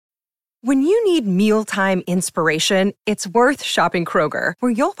When you need mealtime inspiration, it's worth shopping Kroger,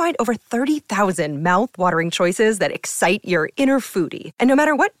 where you'll find over 30,000 mouth-watering choices that excite your inner foodie. And no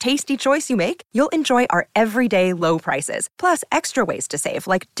matter what tasty choice you make, you'll enjoy our everyday low prices, plus extra ways to save,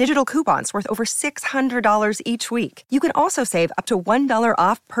 like digital coupons worth over $600 each week. You can also save up to $1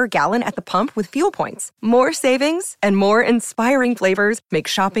 off per gallon at the pump with fuel points. More savings and more inspiring flavors make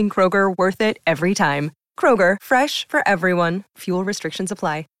shopping Kroger worth it every time. Kroger, fresh for everyone. Fuel restrictions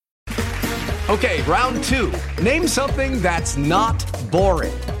apply. Okay, round two. Name something that's not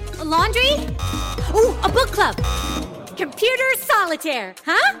boring. A laundry? Ooh, a book club. Computer solitaire,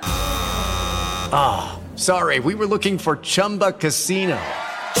 huh? Ah, sorry, we were looking for Chumba Casino.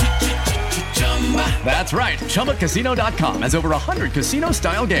 That's right, ChumbaCasino.com has over 100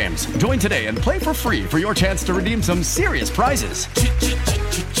 casino-style games. Join today and play for free for your chance to redeem some serious prizes.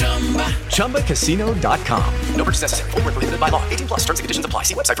 ChumbaCasino.com. No purchase necessary. Void where prohibited by law. 18+ terms and conditions apply.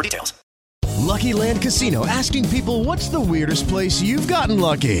 See website for details. Lucky Land Casino, asking people, what's the weirdest place you've gotten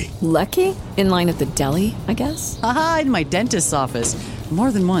lucky? Lucky? In line at the deli, I guess? Aha, in my dentist's office.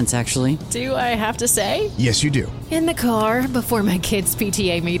 More than once, actually. Do I have to say? Yes, you do. In the car before my kids'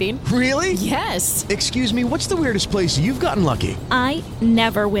 PTA meeting. Really? Yes. Excuse me, what's the weirdest place you've gotten lucky? I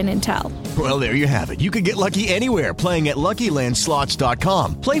never win and tell. Well, there you have it. You can get lucky anywhere, playing at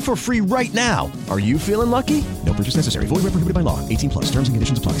LuckyLandSlots.com. Play for free right now. Are you feeling lucky? No purchase necessary. Void where prohibited by law. 18+. Terms and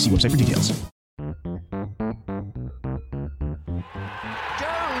conditions apply. See website for details.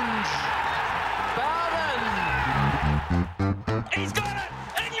 Jones. Bowden. He's got it.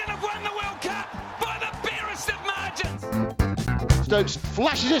 England have won the World Cup by the barest of margins. Stokes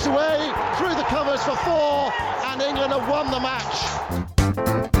flashes it away through the covers for 4, and England have won the match.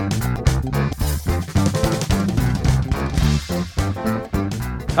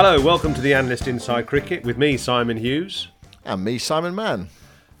 Hello, welcome to the Analyst Inside Cricket with me, Simon Hughes. And me, Simon Mann.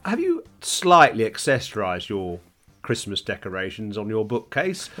 Have you slightly accessorised your Christmas decorations on your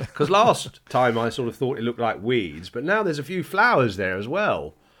bookcase? Because last time I sort of thought it looked like weeds, but now there's a few flowers there as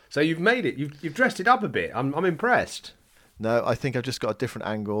well. So you've made it, you've dressed it up a bit. I'm impressed. No, I think I've just got a different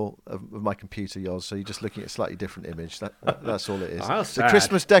angle of my computer, Yoz, so you're just looking at a slightly different image. That's all it is. How sad. The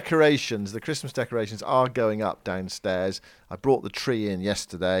Christmas decorations are going up downstairs. I brought the tree in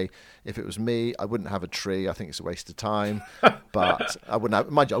yesterday. If it was me, I wouldn't have a tree. I think it's a waste of time. But I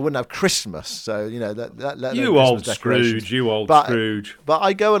wouldn't have Christmas. So, you know, that you old Scrooge, Scrooge. But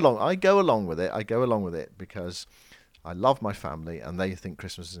I go along with it because I love my family and they think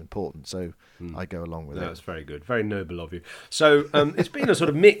Christmas is important, so I go along with it. That's very good. Very noble of you. So it's been a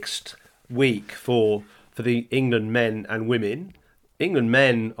sort of mixed week for the England men and women. England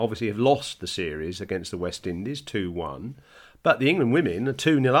men obviously have lost the series against the West Indies 2-1, but the England women are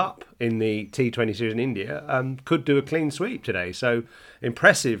 2-0 up in the T20 series in India and could do a clean sweep today. So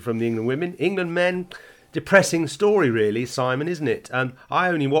impressive from the England women. England men, depressing story really, Simon, isn't it? I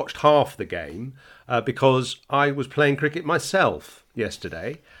only watched half the game because I was playing cricket myself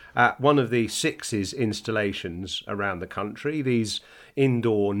yesterday at one of the Sixes installations around the country, these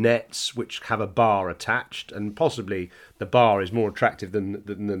indoor nets which have a bar attached, and possibly the bar is more attractive than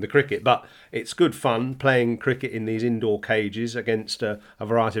the cricket, but it's good fun playing cricket in these indoor cages against a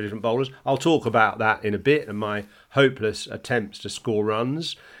variety of different bowlers. I'll talk about that in a bit and my hopeless attempts to score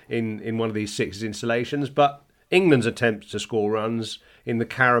runs in one of these Sixes installations, but England's attempts to score runs in the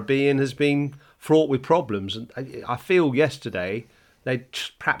Caribbean has been fraught with problems, and I feel yesterday they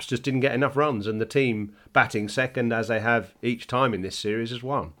perhaps just didn't get enough runs, and the team batting second, as they have each time in this series, has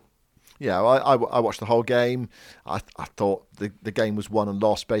won. Yeah, I watched the whole game. I thought the game was won and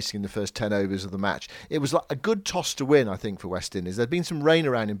lost basically in the first 10 overs of the match. It was like a good toss to win, I think, for West Indies. There'd been some rain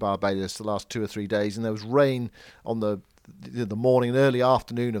around in Barbados the last 2 or 3 days, and there was rain on the morning and early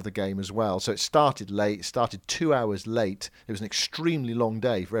afternoon of the game as well. So it started late, it started 2 hours late. It was an extremely long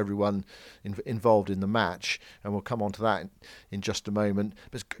day for everyone involved in the match, and we'll come on to that in just a moment.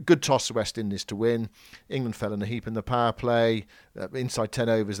 But it's a good toss for West Indies to win. England fell in a heap in the power play. Inside 10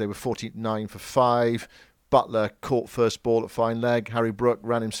 overs, they were 49 for 5. Butler caught first ball at fine leg. Harry Brook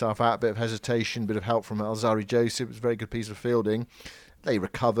ran himself out, a bit of hesitation, bit of help from Alzari Joseph. It was a very good piece of fielding. They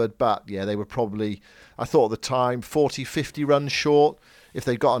recovered, but yeah, they were probably, I thought at the time, 40, 50 runs short. If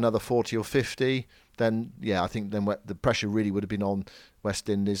they got another 40 or 50, then yeah, I think then the pressure really would have been on West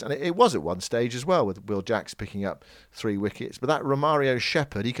Indies. And it was at one stage as well, with Will Jacks picking up 3 wickets. But that Romario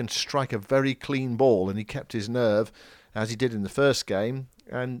Shepherd, he can strike a very clean ball, and he kept his nerve, as he did in the first game.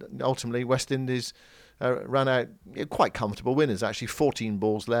 And ultimately, West Indies ran out quite comfortable winners, actually. 14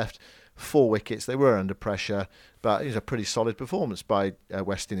 balls left, 4 wickets. They were under pressure, but it was a pretty solid performance by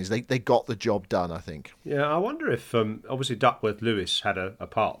West Indies. They got the job done, I think. Yeah, I wonder if, obviously Duckworth-Lewis had a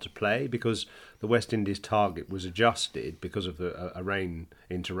part to play because the West Indies target was adjusted because of a rain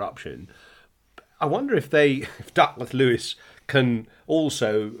interruption. I wonder if Duckworth-Lewis can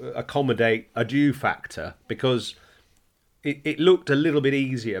also accommodate a dew factor, because it looked a little bit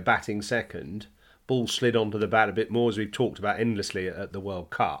easier batting second. Ball slid onto the bat a bit more, as we've talked about endlessly at the World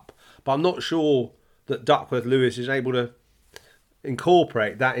Cup. But I'm not sure that Duckworth-Lewis is able to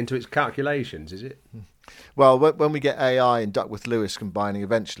incorporate that into its calculations, is it? Well, when we get AI and Duckworth-Lewis combining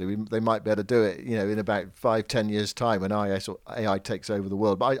eventually, they might be able to do it, in about 5-10 years' time when AI takes over the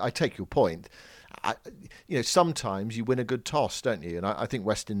world. But I take your point. Sometimes you win a good toss, don't you? And I think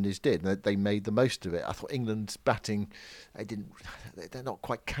West Indies did. And they made the most of it. I thought England's batting, they're not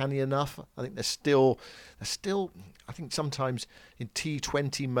quite canny enough. I think they're still. I think sometimes in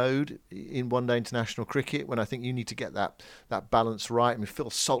T20 mode in one-day international cricket, when I think you need to get that balance right. I mean, Phil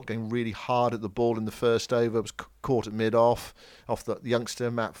Salt going really hard at the ball in the first over, was caught at mid-off off the youngster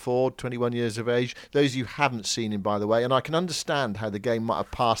Matt Ford, 21 years of age. Those you haven't seen him, by the way, and I can understand how the game might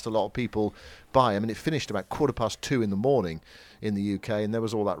have passed a lot of people by. I mean, it finished about 2:15 in the morning in the UK, and there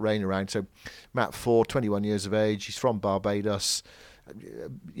was all that rain around. So Matt Ford, 21 years of age, he's from Barbados.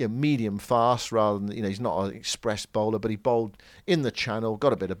 Medium fast rather than, he's not an express bowler, but he bowled in the channel,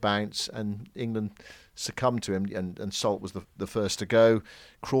 got a bit of bounce, and England succumbed to him, and Salt was the first to go.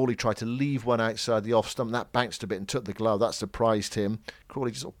 Crawley tried to leave one outside the off stump, that bounced a bit and took the glove. That surprised him.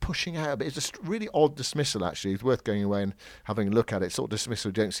 Crawley just sort of pushing out a bit. It's just a really odd dismissal, actually. It's worth going away and having a look at it. Sort of dismissal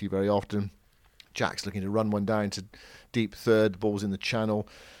you don't see very often. Jack's looking to run one down to deep third, the ball's in the channel,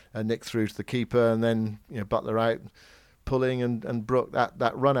 and Nick through to the keeper, and then Buttler out, pulling, and Brook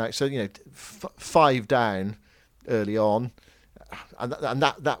that run out. So 5 down early on, and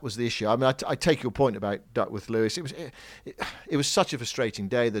that was the issue. I mean, I take your point about Duckworth-Lewis. It was such a frustrating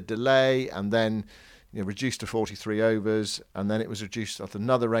day. The delay, and then reduced to 43 overs, and then it was reduced after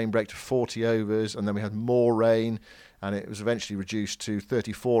another rain break to 40 overs, and then we had more rain, and it was eventually reduced to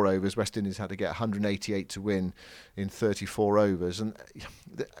 34 overs. West Indies had to get 188 to win in 34 overs, and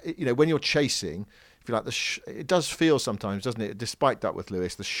when you're chasing, if you like, it does feel sometimes, doesn't it? Despite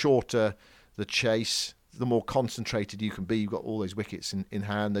Duckworth-Lewis, the shorter the chase, the more concentrated you can be. You've got all those wickets in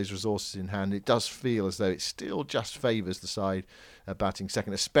hand, those resources in hand. It does feel as though it still just favours the side batting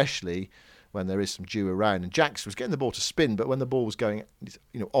second, especially when there is some dew around. And Jacks was getting the ball to spin, but when the ball was going,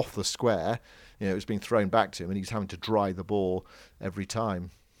 off the square, it was being thrown back to him, and he was having to dry the ball every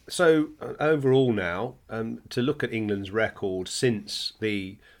time. So overall now, to look at England's record since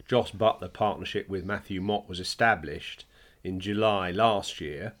the Jos Buttler partnership with Matthew Mott was established in July last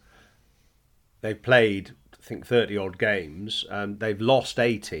year, they've played, I think, 30-odd games. They've lost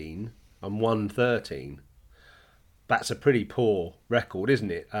 18 and won 13. That's a pretty poor record,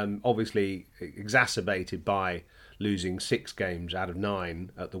 isn't it? Obviously exacerbated by losing 6 games out of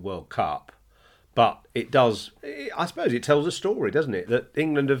 9 at the World Cup. But I suppose it tells a story, doesn't it? That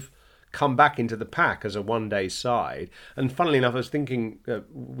England have come back into the pack as a one-day side. And funnily enough, I was thinking,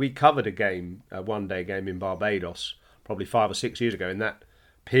 we covered a one-day game in Barbados probably 5 or 6 years ago, in that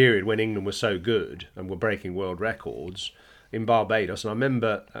period when England was so good and were breaking world records in Barbados. And I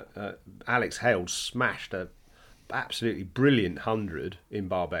remember Alex Hale smashed a absolutely brilliant 100 in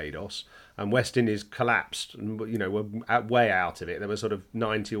Barbados, and West Indies collapsed and were way out of it. They were sort of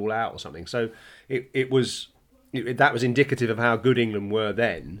 90 all out or something. So that was indicative of how good England were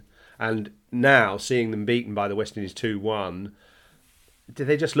then. And now seeing them beaten by the West Indies 2-1,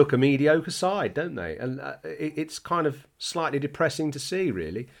 they just look a mediocre side, don't they? And it's kind of slightly depressing to see,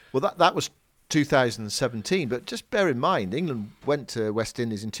 really. Well, that was 2017, but just bear in mind, England went to West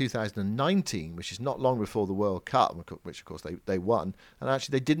Indies in 2019, which is not long before the World Cup, which of course they won, and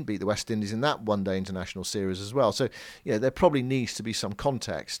actually they didn't beat the West Indies in that one-day international series as well. So there probably needs to be some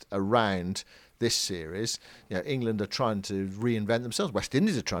context around this series. England are trying to reinvent themselves. West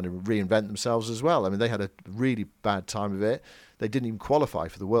Indies are trying to reinvent themselves as well. I mean, they had a really bad time of it. They didn't even qualify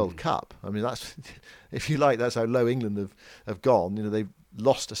for the World Cup. I mean, that's, if you like, that's how low England have gone. They've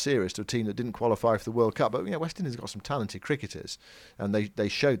lost a series to a team that didn't qualify for the World Cup. But West Indies have got some talented cricketers, and they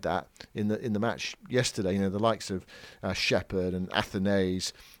showed that in the match yesterday. The likes of Shepherd and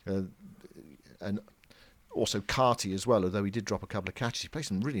Athanaze, and also Carty as well, although he did drop a couple of catches. He played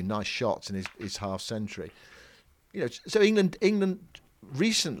some really nice shots in his half century. So England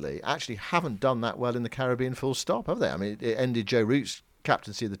recently actually haven't done that well in the Caribbean, full stop, have they? I mean, it ended Joe Root's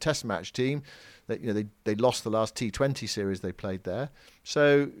captaincy of the Test match team. They lost the last T20 series they played there.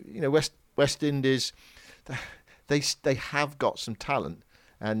 So West Indies they have got some talent,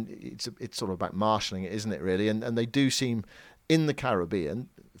 and it's sort of about marshalling it, isn't it? Really, and they do seem in the Caribbean.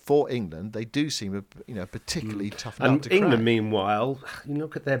 For England, they do seem a particularly tough nut to crack. England, meanwhile, you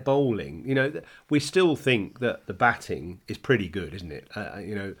look at their bowling. We still think that the batting is pretty good, isn't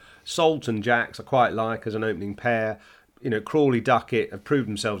it? Salt and Jacks I quite like as an opening pair. Crawley, Duckett have proved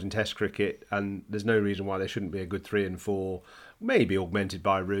themselves in Test cricket, and there's no reason why they shouldn't be a good 3 and 4, maybe augmented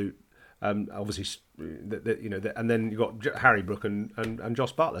by Root. Obviously, and then you've got Harry Brook and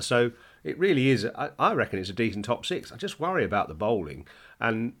Joss Buttler. So it really is. I reckon it's a decent top 6. I just worry about the bowling.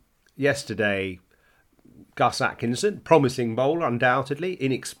 And yesterday, Gus Atkinson, promising bowler, undoubtedly,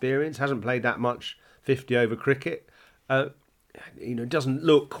 inexperienced, hasn't played that much 50-over cricket. Doesn't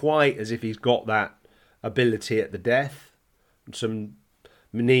look quite as if he's got that ability at the death. Some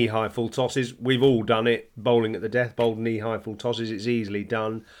knee-high full tosses. We've all done it, bowling at the death, bowled knee-high full tosses. It's easily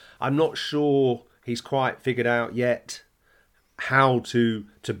done. I'm not sure he's quite figured out yet how to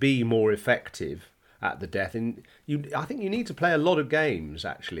be more effective at the death. And I think you need to play a lot of games,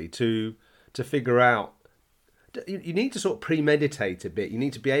 actually, to figure out. You need to sort of premeditate a bit. You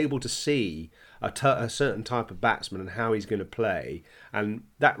need to be able to see a certain type of batsman and how he's going to play. And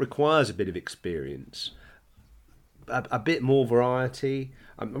that requires a bit of experience, a bit more variety.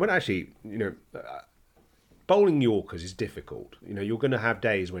 Bowling Yorkers is difficult. You're going to have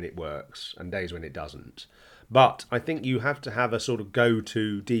days when it works and days when it doesn't. But I think you have to have a sort of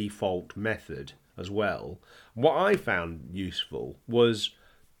go-to default method as well. What I found useful was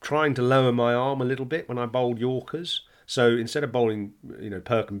trying to lower my arm a little bit when I bowled Yorkers. So instead of bowling,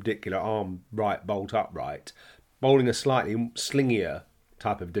 perpendicular, arm right, bolt upright, bowling a slightly slingier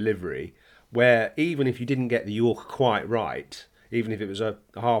type of delivery, where even if you didn't get the Yorker quite right, even if it was a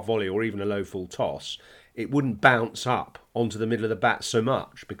half volley or even a low full toss, it wouldn't bounce up onto the middle of the bat so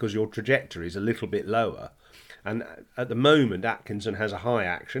much because your trajectory is a little bit lower. And at the moment, Atkinson has a high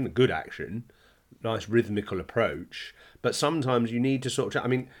action, a good action, nice rhythmical approach. But sometimes you need to sort of...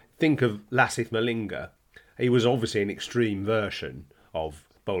 think of Lasith Malinga. He was obviously an extreme version of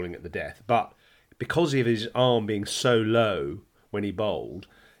bowling at the death. But because of his arm being so low when he bowled,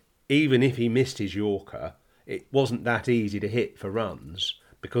 even if he missed his Yorker, it wasn't that easy to hit for runs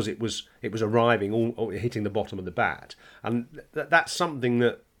because it was arriving, hitting the bottom of the bat. And that's something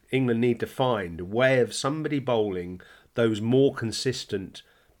that England need to find, a way of somebody bowling those more consistent...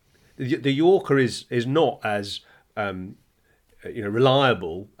 The Yorker is not as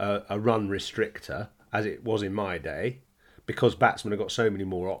reliable a run restrictor as it was in my day, because batsmen have got so many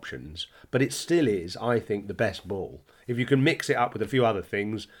more options. But it still is, I think, the best ball. If you can mix it up with a few other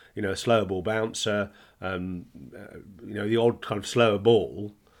things, a slower ball bouncer, the odd kind of slower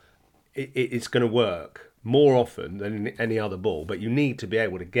ball, it's going to work more often than any other ball. But you need to be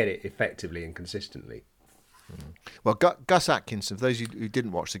able to get it effectively and consistently. Well, Gus Atkinson, for those who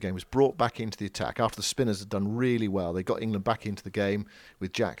didn't watch the game, was brought back into the attack after the spinners had done really well. They got England back into the game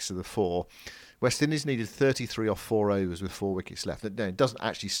with Jacks to the 4. West Indies needed 33 off 4 overs with 4 wickets left. It doesn't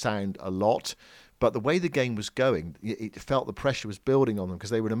actually sound a lot, but the way the game was going, it felt the pressure was building on them because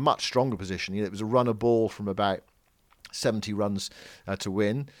they were in a much stronger position. It was a runner ball from about 70 runs to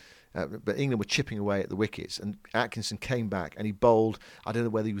win. But England were chipping away at the wickets, and Atkinson came back and he bowled. I don't know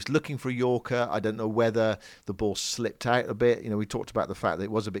whether he was looking for a Yorker. I don't know whether the ball slipped out a bit. We talked about the fact that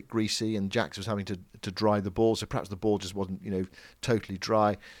it was a bit greasy and Jacks was having to dry the ball, so perhaps the ball just wasn't totally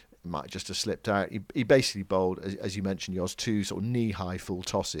dry. It might just have slipped out. He basically bowled, as you mentioned, Yoz, 2 sort of knee-high full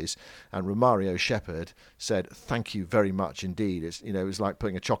tosses, and Romario Shepherd said, "Thank you very much indeed." It was like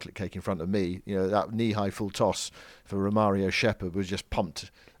putting a chocolate cake in front of me. That knee-high full toss for Romario Shepherd was just pumped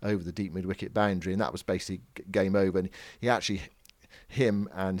over the deep mid-wicket boundary, and that was basically game over. And him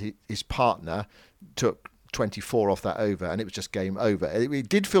and his partner took 24 off that over, and it was just game over. It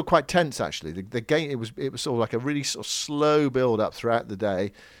did feel quite tense, actually. The game, it was sort of like a really sort of slow build up throughout the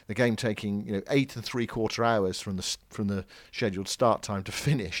day. The game taking 8 3/4 hours from the scheduled start time to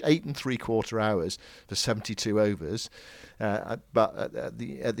finish. 8 3/4 hours for 72 overs. But at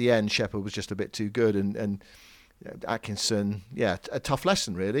the end, Shepherd was just a bit too good, and Atkinson, a tough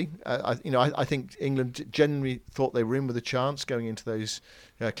lesson really. I think England generally thought they were in with a chance going into those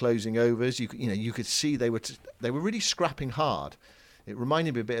closing overs. You could see they were really scrapping hard. It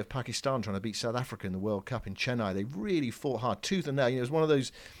reminded me a bit of Pakistan trying to beat South Africa in the World Cup in Chennai. They really fought hard, tooth and nail. It was one of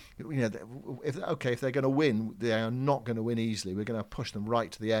those. If they're going to win, they are not going to win easily. We're going to push them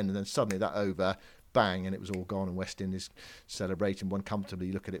right to the end, and then suddenly that over, bang, and it was all gone. And West Indies celebrating, won comfortably.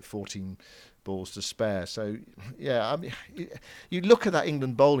 You look at it, 14 balls to spare. So you look at that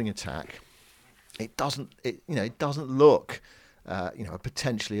England bowling attack. It doesn't look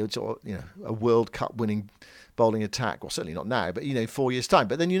potentially a World Cup winning bowling attack. Well, certainly not now, but 4 years' time.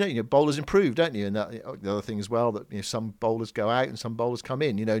 But then bowlers improve, don't you? And the other thing as well, that some bowlers go out and some bowlers come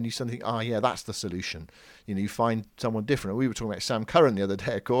in. And you suddenly think, that's the solution. You find someone different. We were talking about Sam Curran the other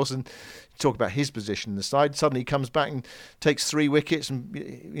day, of course, and talk about his position in the side. Suddenly he comes back and takes 3 wickets, and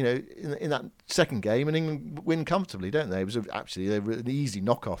in that second game, and England win comfortably, don't they? It was they were an easy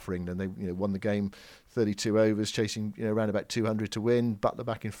knockoff for England. They won the game 32 overs, chasing around about 200 to win. Butler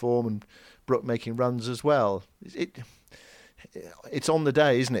back in form, and Brooke making runs as well. It's on the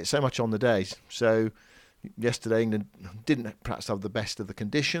day, isn't it? So much on the day. So yesterday England didn't perhaps have the best of the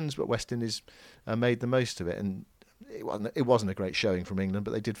conditions, but West Indies made the most of it, and it wasn't a great showing from England,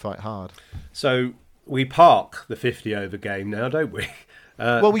 but they did fight hard. So we park the 50-over game now, don't we?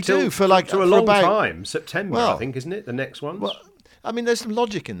 Well, we do for a long time. September, I think, isn't it? The next one. Well, I mean, there's some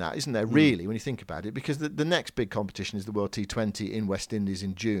logic in that, isn't there, really, when you think about it? Because the next big competition is the World T20 in West Indies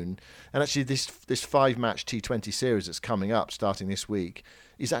in June. And actually, this 5-match T20 series that's coming up, starting this week,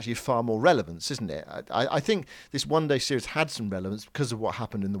 is actually far more relevance, isn't it? I think this one-day series had some relevance because of what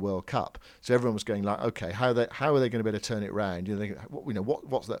happened in the World Cup. So everyone was going like, okay, how are they going to be able to turn it round?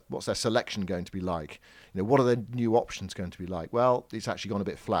 What's their selection going to be like? What are their new options going to be like? Well, it's actually gone a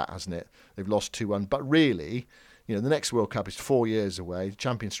bit flat, hasn't it? They've lost 2-1. But really, the next World Cup is 4 years away. The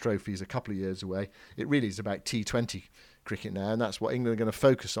Champions Trophy is a couple of years away. It really is about T20 cricket now, and that's what England are going to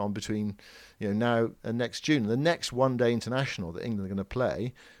focus on between now and next June. The next one-day international that England are going to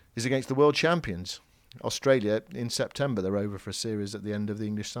play is against the world champions, Australia, in September. They're over for a series at the end of the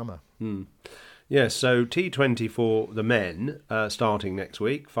English summer. Yes, so T20 for the men starting next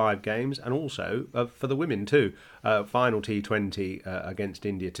week, 5 games, and also for the women too. Final T20 against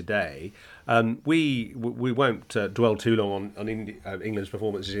India today. We won't dwell too long on England's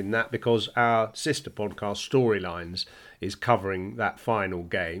performances in that, because our sister podcast Storylines is covering that final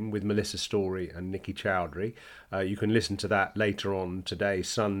game with Melissa Story and Nikki Chowdhury. You can listen to that later on today,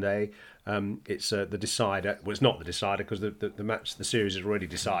 Sunday. It's the decider. Well, it's not the decider because the series is already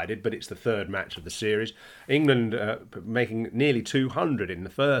decided, but it's the third match of the series. England making nearly 200 in the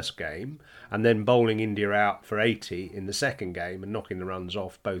first game, and then bowling India out for 80 in the second game and knocking the runs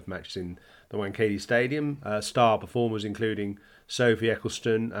off both matches in the Wankhede Stadium. Star performers including Sophie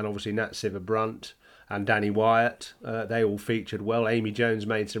Ecclestone and obviously Nat Siver-Brunt and Danny Wyatt. They all featured well. Amy Jones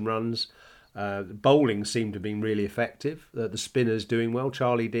made some runs. Bowling seemed to have been really effective. The spinners doing well.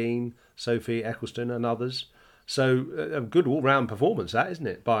 Charlie Dean, Sophie Ecclestone and others. So a good all-round performance, that, isn't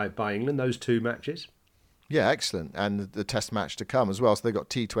it, by England, those 2 matches? Yeah, excellent. And the test match to come as well. So they've got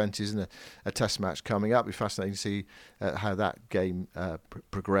T20s and a test match coming up. It'll be fascinating to see how that game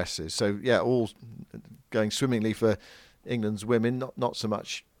progresses. So, yeah, all going swimmingly for England's women, not so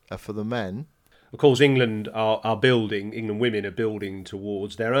much for the men. Of course, England women are building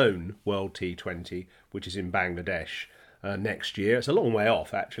towards their own World T20, which is in Bangladesh next year. It's a long way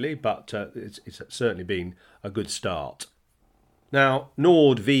off, actually, but it's certainly been a good start. Now,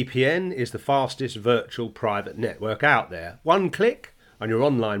 NordVPN is the fastest virtual private network out there. One click and your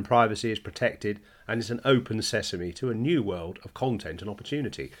online privacy is protected, and it's an open sesame to a new world of content and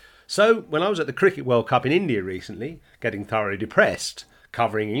opportunity. So, when I was at the Cricket World Cup in India recently, getting thoroughly depressed,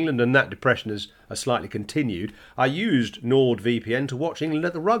 covering England, and that depression has slightly continued, I used NordVPN to watch England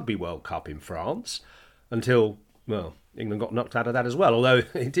at the Rugby World Cup in France until, well, England got knocked out of that as well, although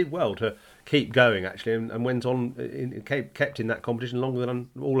it did well to keep going, actually, and went on, kept in that competition longer than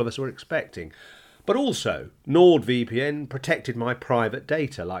all of us were expecting. But also, NordVPN protected my private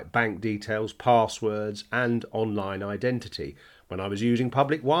data, like bank details, passwords, and online identity, when I was using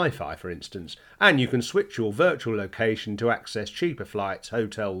public Wi-Fi, for instance. And you can switch your virtual location to access cheaper flights,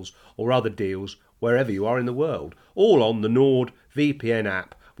 hotels, or other deals wherever you are in the world, all on the NordVPN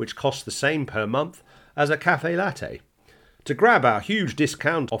app, which costs the same per month as a cafe latte. To grab our huge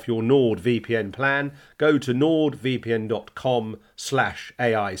discount off your NordVPN plan, go to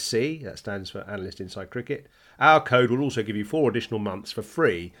nordvpn.com/AIC, that stands for Analyst Inside Cricket. Our code will also give you 4 additional months for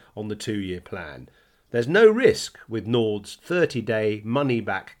free on the 2-year plan. There's no risk with Nord's 30-day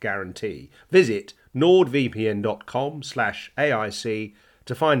money-back guarantee. Visit nordvpn.com/AIC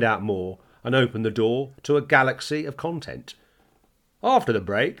to find out more and open the door to a galaxy of content. After the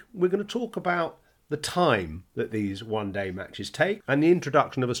break, we're going to talk about the time that these one-day matches take and the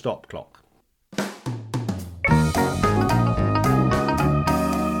introduction of a stop clock.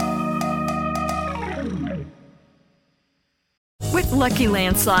 With Lucky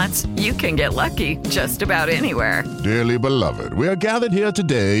Land Slots, you can get lucky just about anywhere. Dearly beloved, we are gathered here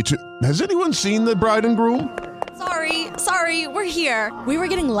today to... Has anyone seen the bride and groom? Sorry, we're here. We were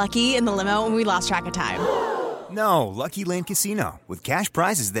getting lucky in the limo and we lost track of time. No, Lucky Land Casino, with cash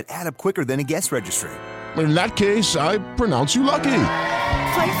prizes that add up quicker than a guest registry. In that case, I pronounce you lucky.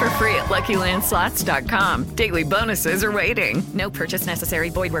 Play for free at LuckyLandSlots.com. Daily bonuses are waiting. No purchase necessary.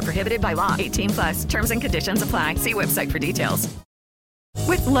 Void where prohibited by law. 18+. Terms and conditions apply. See website for details.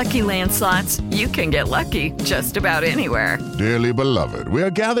 With Lucky Land Slots, you can get lucky just about anywhere. Dearly beloved, we are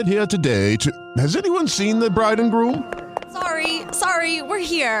gathered here today to... Has anyone seen the bride and groom? Sorry, we're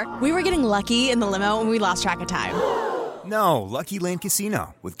here. We were getting lucky in the limo and we lost track of time. No, Lucky Land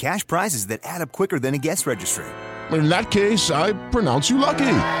Casino, with cash prizes that add up quicker than a guest registry. In that case, I pronounce you lucky.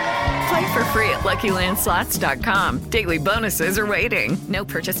 Play for free at LuckyLandSlots.com. Daily bonuses are waiting. No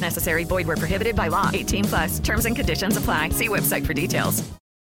purchase necessary. Void where prohibited by law. 18+. Terms and conditions apply. See website for details.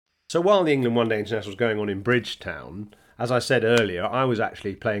 So while the England One Day International was going on in Bridgetown, as I said earlier, I was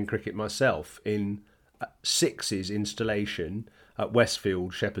actually playing cricket myself in Six's installation at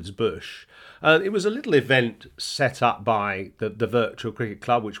Westfield, Shepherd's Bush. It was a little event set up by the Virtual Cricket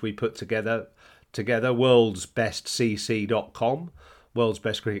Club, which we put together, worldsbestcc.com, World's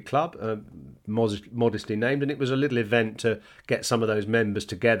Best Cricket Club, modestly named, and it was a little event to get some of those members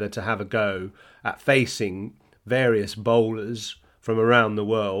together to have a go at facing various bowlers from around the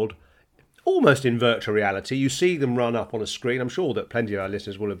world, almost in virtual reality. You see them run up on a screen. I'm sure that plenty of our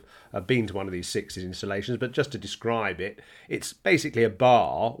listeners will have been to one of these Sixes installations, but just to describe it, it's basically a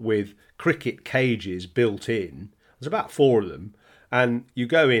bar with cricket cages built in. There's about 4 of them, and you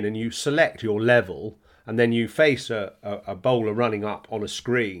go in and you select your level, and then you face a bowler running up on a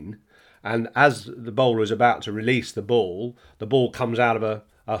screen, and as the bowler is about to release the ball comes out of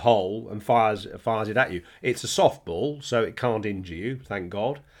a hole and fires it at you. It's a softball, so it can't injure you, thank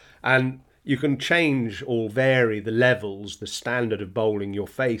God, and you can change or vary the levels, the standard of bowling you're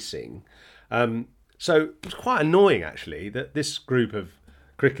facing. So it was quite annoying, actually, that this group of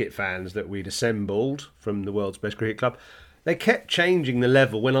cricket fans that we'd assembled from the World's Best Cricket Club, they kept changing the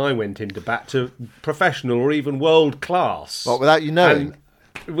level when I went into bat to professional or even world class. What, without you knowing?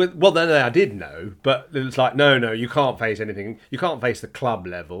 Well, then I did know, but it's like, no, you can't face anything. You can't face the club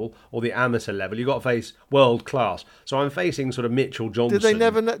level or the amateur level. You've got to face world class. So I'm facing sort of Mitchell Johnson. Did they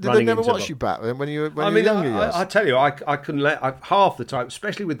never watch you bat when you were younger? Yes? I tell you, I couldn't half the time,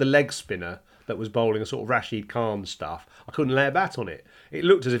 especially with the leg spinner that was bowling a sort of Rashid Khan stuff, I couldn't lay a bat on it. It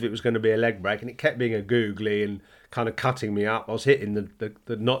looked as if it was going to be a leg break, and it kept being a googly and kind of cutting me up. I was hitting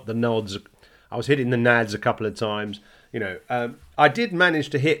the nods. I was hitting the nads a couple of times. I did manage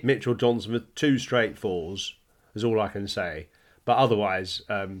to hit Mitchell Johnson with 2 straight 4s, is all I can say. But otherwise,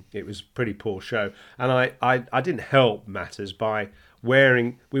 it was pretty poor show. And I didn't help matters by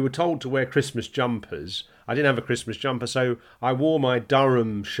wearing... We were told to wear Christmas jumpers. I didn't have a Christmas jumper, so I wore my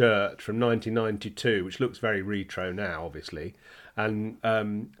Durham shirt from 1992, which looks very retro now, obviously. And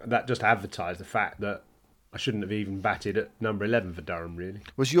that just advertised the fact that I shouldn't have even batted at number 11 for Durham, really.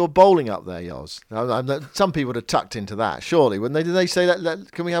 Was your bowling up there, Yoz? Some people would have tucked into that, surely. When did they say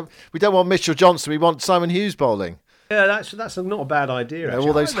that? Can we have? We don't want Mitchell Johnson. We want Simon Hughes bowling. Yeah, that's not a bad idea. Actually.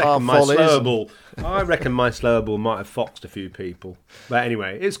 All those half volleys. I reckon my slower ball might have foxed a few people. But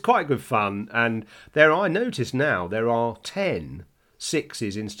anyway, it's quite good fun. And I notice now there are 10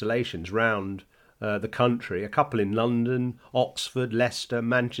 Sixes installations round the country. A couple in London, Oxford, Leicester,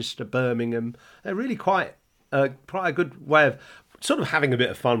 Manchester, Birmingham. They're really quite a good way of sort of having a bit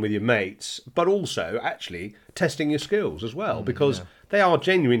of fun with your mates, but also actually testing your skills as well, because they are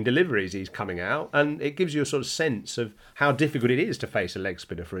genuine deliveries he's coming out, and it gives you a sort of sense of how difficult it is to face a leg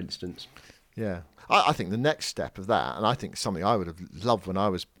spinner, for instance. Yeah. I think the next step of that, and I think something I would have loved when I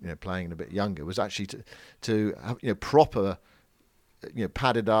was playing a bit younger, was actually to have proper,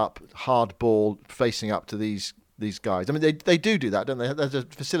 padded up, hard ball facing up to these guys. I mean, they do that, don't they? There's a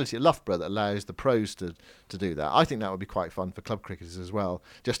facility at Loughborough that allows the pros to do that. I think that would be quite fun for club cricketers as well,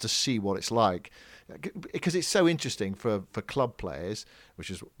 just to see what it's like, because it's so interesting for club players, which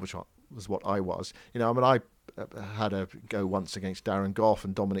was what I was. I had a go once against Darren Gough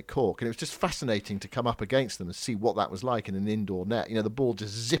and Dominic Cork, and it was just fascinating to come up against them and see what that was like in an indoor net. The ball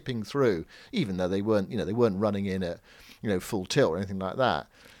just zipping through, even though they weren't running in at full tilt or anything like that.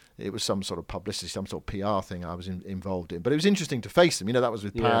 It was some sort of publicity, some sort of PR thing I was involved in. But it was interesting to face them. That was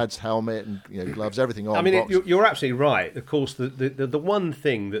with pads, helmet, and gloves, everything on. I mean, you're absolutely right. Of course, the one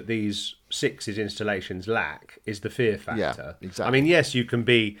thing that these Sixes installations lack is the fear factor. Yeah, exactly. I mean, yes, you can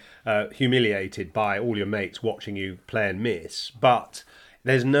be humiliated by all your mates watching you play and miss, but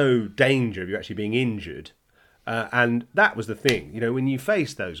there's no danger of you actually being injured. And that was the thing, when you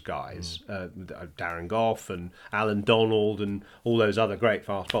face those guys, Darren Gough and Alan Donald and all those other great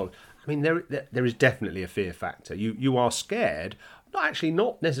fast bowlers, I mean, there is definitely a fear factor. You are scared,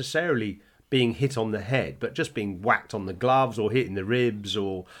 not necessarily being hit on the head, but just being whacked on the gloves or hitting the ribs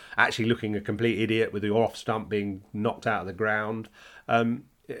or actually looking a complete idiot with your off stump being knocked out of the ground.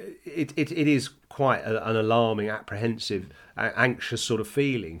 It is quite an alarming, apprehensive, anxious sort of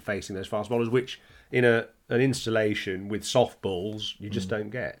feeling facing those fast bowlers, which in an installation with soft balls you just don't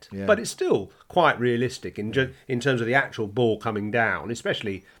get. Yeah. But it's still quite realistic in terms of the actual ball coming down,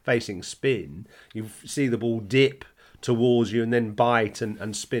 especially facing spin. You see the ball dip towards you and then bite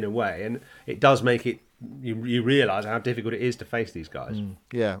and spin away, and it does make it. You realise how difficult it is to face these guys.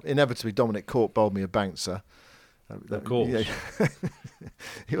 Yeah, inevitably Dominic Cork bowled me a bouncer. Of course.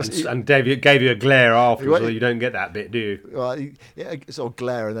 Yeah. And gave you a glare afterwards, so you don't get that bit, do you? Well, sort of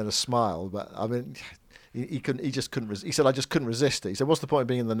glare and then a smile, but I mean, he couldn't. He just couldn't. He said, "I just couldn't resist it." He said, "What's the point of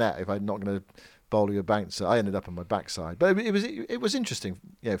being in the net if I'm not going to bowl you a bouncer?" I ended up on my backside, but it was interesting,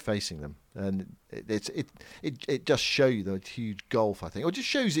 facing them, and it just shows you the huge gulf. I think, or it just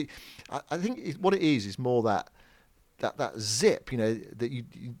shows it. I think what it is more that zip, that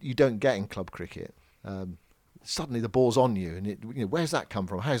you don't get in club cricket. Suddenly the ball's on you, and where's that come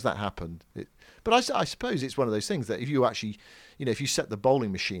from? How's that happened? But I suppose it's one of those things that if you actually, if you set the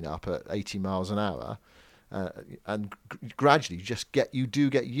bowling machine up at 80 miles an hour, and gradually you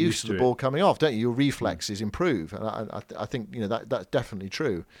do get used to the ball coming off, don't you? Your reflexes improve, and I think that's definitely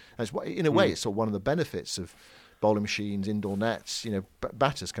true. And in a way, it's sort of one of the benefits of bowling machines, indoor nets.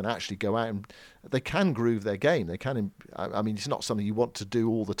 Batters can actually go out and they can groove their game. They can. I mean, it's not something you want to do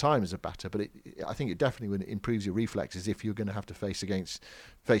all the time as a batter, but I think it definitely improves your reflexes if you're going to have to face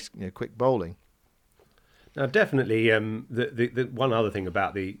quick bowling. Now, definitely, the one other thing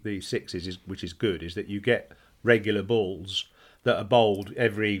about the sixes which is good, is that you get regular balls that are bowled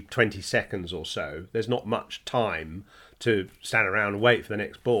every 20 seconds or so. There's not much time to stand around and wait for the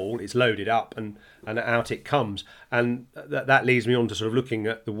next ball. It's loaded up and out it comes. And that leads me on to sort of looking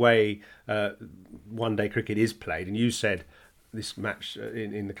at the way one-day cricket is played. And you said this match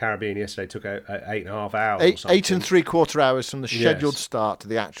in the Caribbean yesterday took 8.5 hours. 8 3/4 hours from the scheduled start to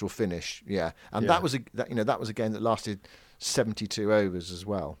the actual finish. Yeah, and that was a game that lasted 72 overs as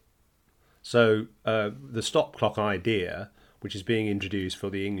well. So the stop clock idea, which is being introduced for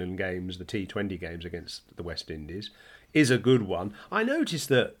the England games, the T20 games against the West Indies, is a good one. I noticed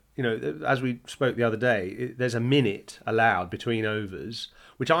that, as we spoke the other day, there's a minute allowed between overs,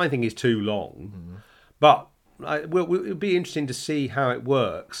 which I think is too long. But it'll be interesting to see how it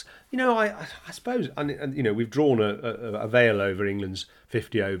works. I suppose, and we've drawn a veil over England's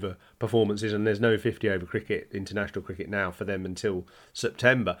 50-over performances, and there's no 50-over cricket, international cricket now for them until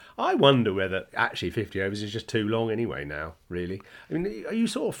September. I wonder whether actually 50 overs is just too long anyway now, really. I mean, you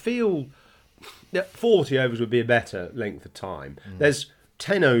sort of feel that 40 overs would be a better length of time. There's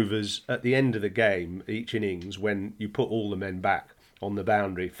 10 overs at the end of the game, each innings, when you put all the men back on the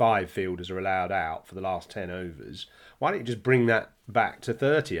boundary. 5 fielders are allowed out for the last 10 overs. Why don't you just bring that back to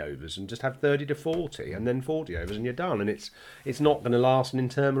 30 overs and just have 30 to 40 and then 40 overs and you're done, and it's not going to last an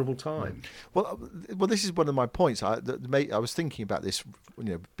interminable time. Well, this is one of my points. I was thinking about this,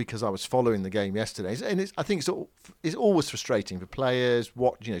 because I was following the game yesterday, and I think it's always frustrating for players,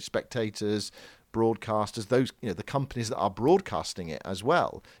 spectators, broadcasters, those the companies that are broadcasting it as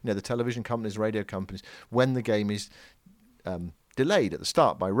well. The television companies, radio companies, when the game is delayed at the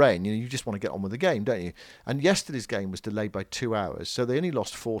start by rain, you just want to get on with the game, don't you? And yesterday's game was delayed by 2 hours, so they only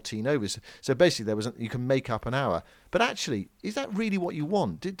lost 14 overs. So basically, you can make up an hour. But actually, is that really what you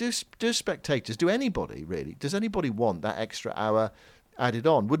want? Do spectators, does anybody want that extra hour added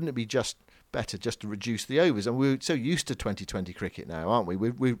on? Wouldn't it be just better just to reduce the overs? And we're so used to 2020 cricket now, aren't we?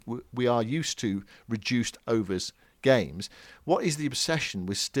 We are used to reduced overs games. What is the obsession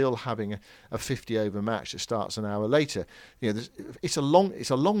with still having a 50-over match that starts an hour later? It's a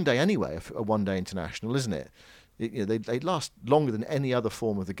long day anyway, a one-day international, isn't it? They last longer than any other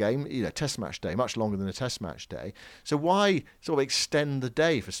form of the game. Test match day, much longer than a test match day. So why sort of extend the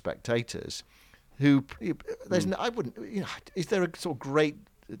day for spectators? I wouldn't. Is there a sort of great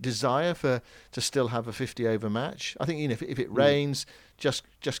desire to still have a 50-over match? I think if it rains, just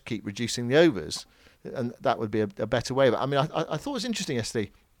keep reducing the overs. And that would be a better way. But I mean, I thought it was interesting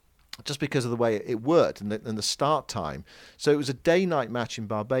yesterday, just because of the way it worked and the start time. So it was a day-night match in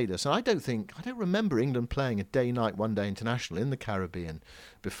Barbados, and I don't remember England playing a day-night one-day international in the Caribbean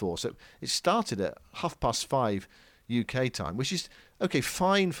before. So it started at 5:30 UK time, which is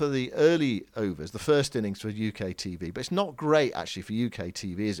fine for the early overs, the first innings for UK TV, but it's not great actually for UK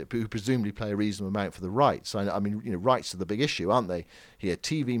TV, is it? Who presumably play a reasonable amount for the rights. I mean, rights are the big issue, aren't they? Here,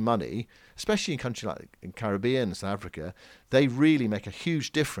 TV money, especially in countries like in Caribbean and South Africa, they really make a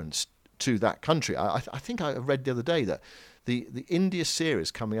huge difference to that country. I think I read the other day that the India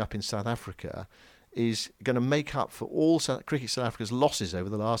series coming up in South Africa is going to make up for all Cricket South Africa's losses over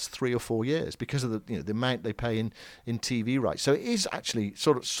the last 3 or 4 years because of the amount they pay in TV rights. So it is actually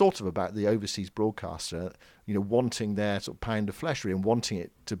sort of about the overseas broadcaster, wanting their sort of pound of flesh and wanting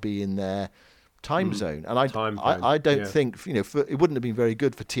it to be in their time zone. And I don't think it wouldn't have been very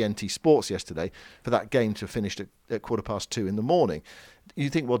good for TNT Sports yesterday for that game to have finished at 2:15 in the morning. You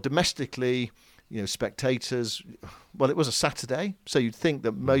think, well, domestically, spectators, well, it was a Saturday, so you'd think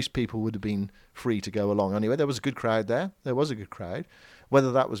that most people would have been free to go along. Anyway, there was a good crowd there. There was a good crowd.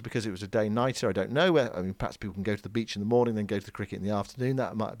 Whether that was because it was a day-nighter, I don't know. I mean, perhaps people can go to the beach in the morning, then go to the cricket in the afternoon.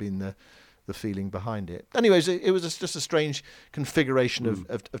 That might have been the feeling behind it. Anyways, it was just a strange configuration of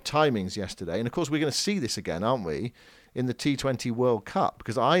timings yesterday. And, of course, we're going to see this again, aren't we, in the T20 World Cup?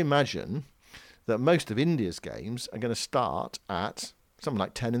 Because I imagine that most of India's games are going to start at something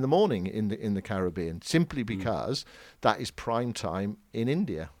like 10 in the morning in the Caribbean, simply because that is prime time in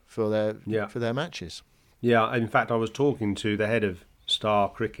India for their matches. Yeah, in fact, I was talking to the head of Star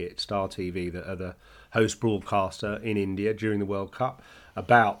Cricket, Star TV, the host broadcaster in India during the World Cup,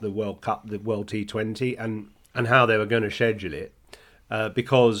 about the World Cup, the World T20, and how they were going to schedule it.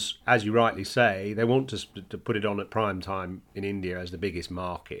 Because, as you rightly say, they want to put it on at prime time in India as the biggest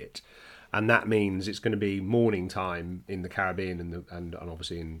market. And that means it's going to be morning time in the Caribbean and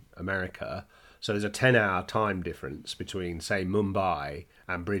obviously in America. So there's a 10-hour time difference between, say, Mumbai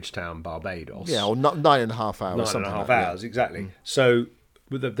and Bridgetown, Barbados. Yeah, or 9.5 hours. 9.5 hours, exactly. So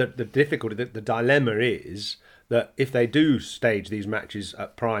the difficulty, the dilemma is that if they do stage these matches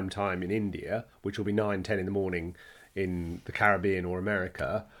at prime time in India, which will be 9, 10 in the morning in the Caribbean or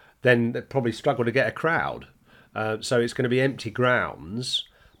America, then they'll probably struggle to get a crowd. So it's going to be empty grounds.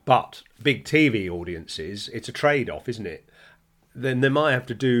 But big TV audiences, it's a trade-off, isn't it? Then they might have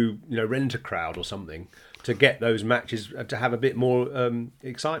to do, rent a crowd or something to get those matches to have a bit more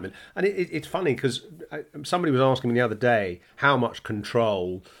excitement. And it's funny because somebody was asking me the other day, how much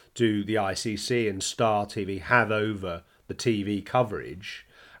control do the ICC and Star TV have over the TV coverage?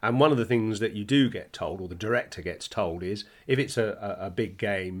 And one of the things that you do get told, or the director gets told, is if it's a big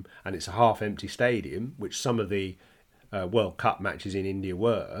game and it's a half-empty stadium, which some of the World Cup matches in India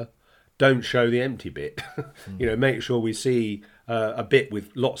were, don't show the empty bit. Make sure we see a bit with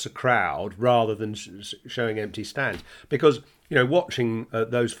lots of crowd rather than showing empty stands. Because, watching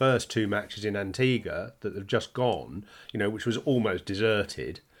those first 2 matches in Antigua that have just gone, which was almost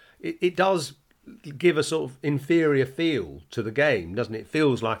deserted, it does give a sort of inferior feel to the game, doesn't it? It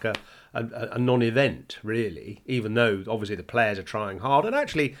feels like a non-event, really, even though obviously the players are trying hard. And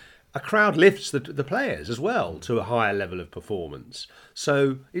actually, a crowd lifts the players as well to a higher level of performance.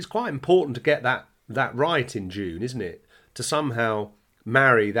 So it's quite important to get that right in June, isn't it? To somehow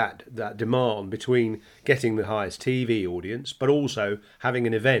marry that demand between getting the highest TV audience, but also having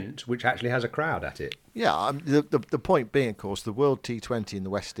an event which actually has a crowd at it. Yeah, the point being, of course, the World T20 in the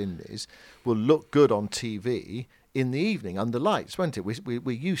West Indies will look good on TV in the evening under lights, won't it?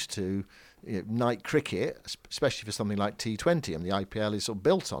 We're used to night cricket, especially for something like T20, and the IPL is sort of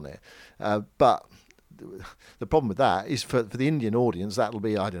built on it. But the problem with that is for the Indian audience, that'll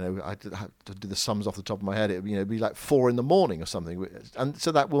be, I don't know, I have to do the sums off the top of my head, it'll be like 4 in the morning or something. And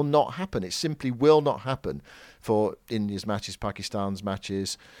so that will not happen. It simply will not happen for India's matches, Pakistan's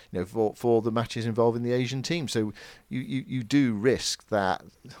matches, for the matches involving the Asian team. So you do risk that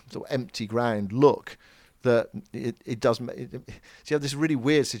sort of empty ground look that it does. So you have this really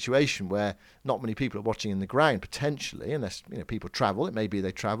weird situation where not many people are watching in the ground, potentially, unless people travel. It may be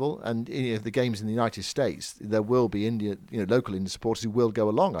they travel, and if the game's in the United States, there will be local Indian supporters who will go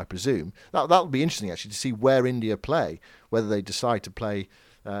along, I presume. That'll be interesting actually to see where India play, whether they decide to play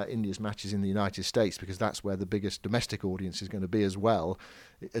India's matches in the United States, because that's where the biggest domestic audience is going to be as well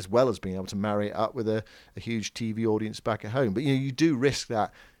as being able to marry it up with a huge TV audience back at home. But you do risk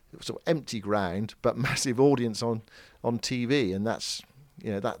that sort of empty ground but massive audience on TV, and that's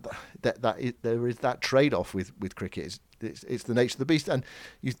there is that trade-off with cricket. It's the nature of the beast. And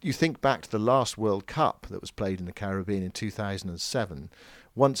you think back to the last World Cup that was played in the Caribbean in 2007.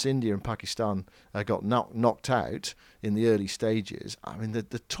 Once India and Pakistan got knocked out in the early stages, I mean, the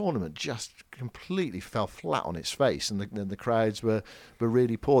tournament just completely fell flat on its face, and the crowds were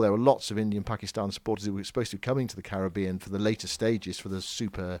really poor. There were lots of Indian Pakistan supporters who were supposed to be coming to the Caribbean for the later stages, for the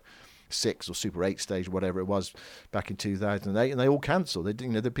Super 6 or Super 8 stage, whatever it was, back in 2008, and they all cancelled.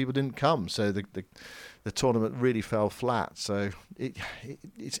 The people didn't come, so the tournament really fell flat. So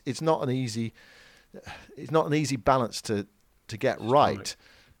it's not an easy balance to get right.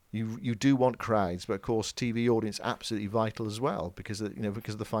 You do want crowds, but of course TV audience absolutely vital as well, because of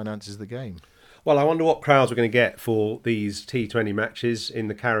the finances of the game. Well, I wonder what crowds we're going to get for these T20 matches in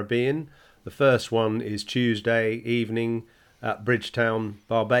the Caribbean. The first one is Tuesday evening at Bridgetown,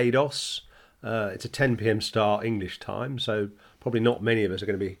 Barbados. It's a 10 p.m. start English time, so probably not many of us are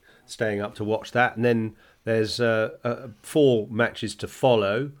going to be staying up to watch that. And then there's 4 matches to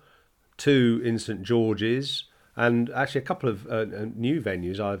follow, 2 in St George's, and actually a couple of new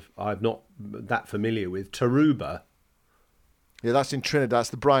venues I've not that familiar with. Tarouba. Yeah, that's in Trinidad. That's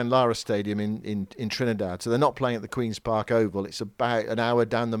the Brian Lara Stadium in Trinidad. So they're not playing at the Queen's Park Oval. It's about an hour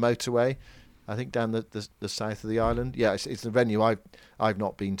down the motorway, I think, down the south of the island. Yeah, it's a venue I've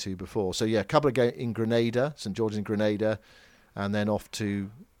not been to before. So yeah, a couple of games in Grenada, St George's in Grenada, and then off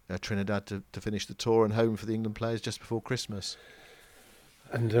to Trinidad to finish the tour and home for the England players just before Christmas.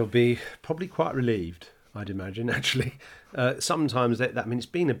 And they'll be probably quite relieved, I'd imagine, actually. Sometimes, I mean, it's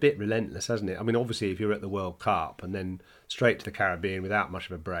been a bit relentless, hasn't it? I mean, obviously, if you're at the World Cup and then straight to the Caribbean without much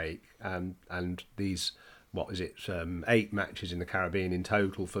of a break, and these, 8 matches in the Caribbean in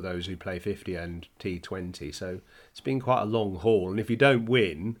total for those who play 50 and T20. So it's been quite a long haul. And if you don't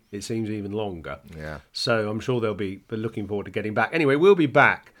win, it seems even longer. Yeah. So I'm sure they'll be looking forward to getting back. Anyway, we'll be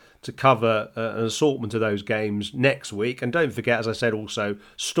back to cover an assortment of those games next week. And don't forget, as I said, also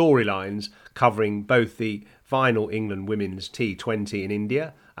storylines covering both the final England women's T20 in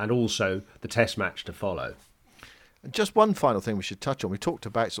India and also the test match to follow. And just one final thing we should touch on. We talked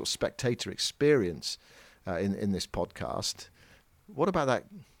about sort of spectator experience in this podcast. What about that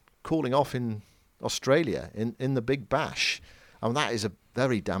calling off in Australia in the Big Bash? I mean, that is a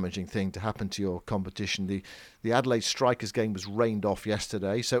very damaging thing to happen to your competition. The Adelaide Strikers game was rained off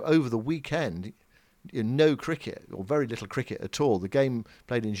yesterday, so over the weekend, no cricket, or very little cricket at all. The game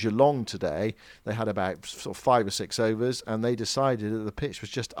played in Geelong today. They had about sort of 5 or 6 overs, and they decided that the pitch was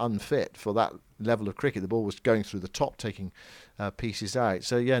just unfit for that level of cricket. The ball was going through the top, taking pieces out.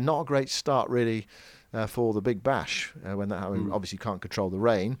 So, yeah, not a great start, really, for the Big Bash. When that happens, obviously you can't control the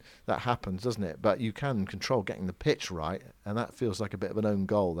rain. That happens, doesn't it? But you can control getting the pitch right, and that feels like a bit of an own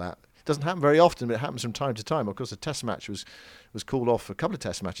goal. That doesn't happen very often, but it happens from time to time. Of course, the Test match was called off. A couple of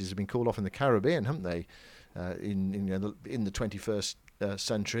Test matches have been called off in the Caribbean, haven't they? In the 21st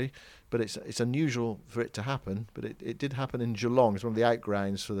century, but it's unusual for it to happen. But it did happen in Geelong. It's one of the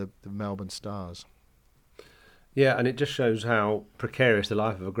outgrounds for the Melbourne Stars. Yeah, and it just shows how precarious the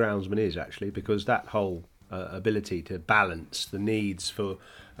life of a groundsman is, actually, because that whole ability to balance the needs for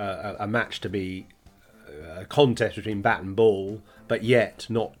a match to be a contest between bat and ball, but yet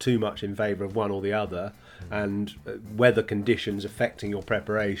not too much in favour of one or the other, and weather conditions affecting your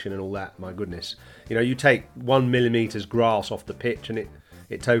preparation and all that, my goodness. You take 1 millimetre grass off the pitch and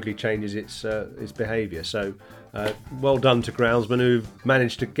it totally changes its behaviour. So well done to groundsmen who've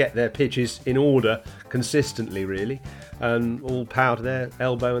managed to get their pitches in order consistently, really, and all power to their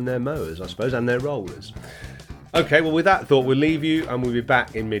elbow and their mowers, I suppose, and their rollers. Okay, well, with that thought, we'll leave you and we'll be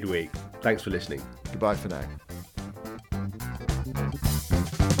back in midweek. Thanks for listening. Goodbye for now.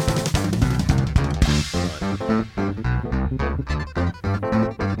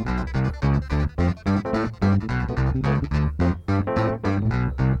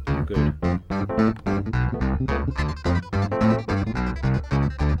 Good.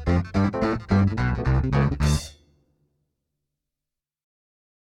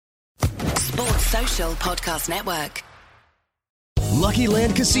 Sports Social Podcast Network. Lucky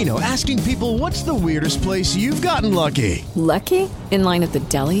Land Casino, asking people, what's the weirdest place you've gotten lucky? Lucky? In line at the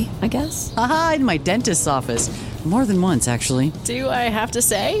deli, I guess? Aha, in my dentist's office. More than once, actually. Do I have to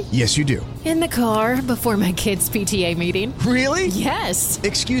say? Yes, you do. In the car before my kids' PTA meeting. Really? Yes.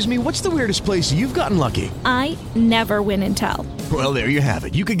 Excuse me, what's the weirdest place you've gotten lucky? I never win and tell. Well, there you have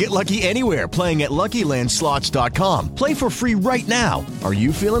it. You can get lucky anywhere, playing at LuckyLandSlots.com. Play for free right now. Are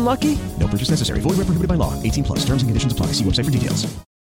you feeling lucky? No purchase necessary. Void where prohibited by law. 18+. Terms and conditions apply. See website for details.